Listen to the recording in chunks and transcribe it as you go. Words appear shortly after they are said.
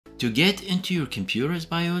To get into your computer's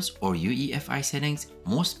BIOS or UEFI settings,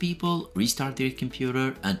 most people restart their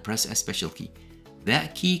computer and press a special key.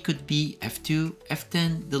 That key could be F2,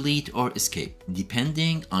 F10, delete, or escape,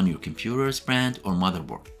 depending on your computer's brand or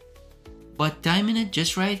motherboard. But timing it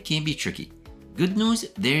just right can be tricky. Good news,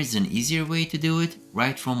 there's an easier way to do it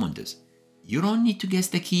right from Windows. You don't need to guess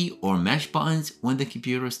the key or mash buttons when the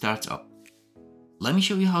computer starts up. Let me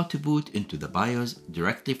show you how to boot into the BIOS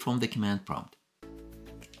directly from the command prompt.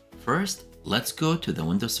 First, let's go to the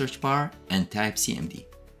Windows search bar and type CMD.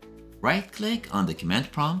 Right-click on the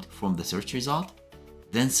command prompt from the search result,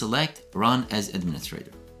 then select Run as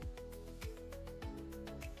Administrator.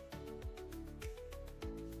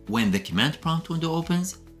 When the command prompt window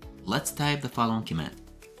opens, let's type the following command: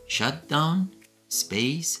 shutdown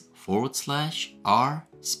 /r /fw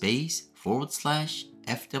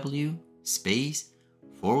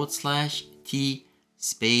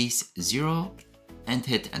 /t 0 and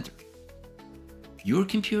hit enter. Your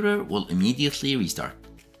computer will immediately restart.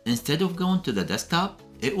 Instead of going to the desktop,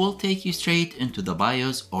 it will take you straight into the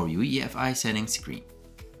BIOS or UEFI settings screen.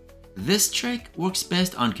 This trick works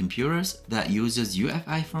best on computers that uses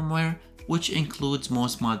UEFI firmware, which includes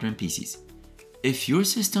most modern PCs. If your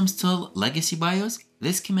system's still legacy BIOS,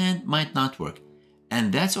 this command might not work,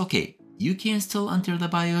 and that's okay. You can still enter the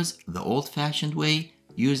BIOS the old-fashioned way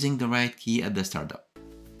using the right key at the startup.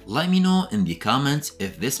 Let me know in the comments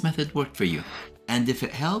if this method worked for you, and if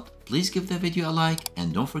it helped, please give the video a like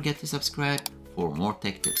and don't forget to subscribe for more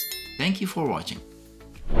tech tips. Thank you for watching.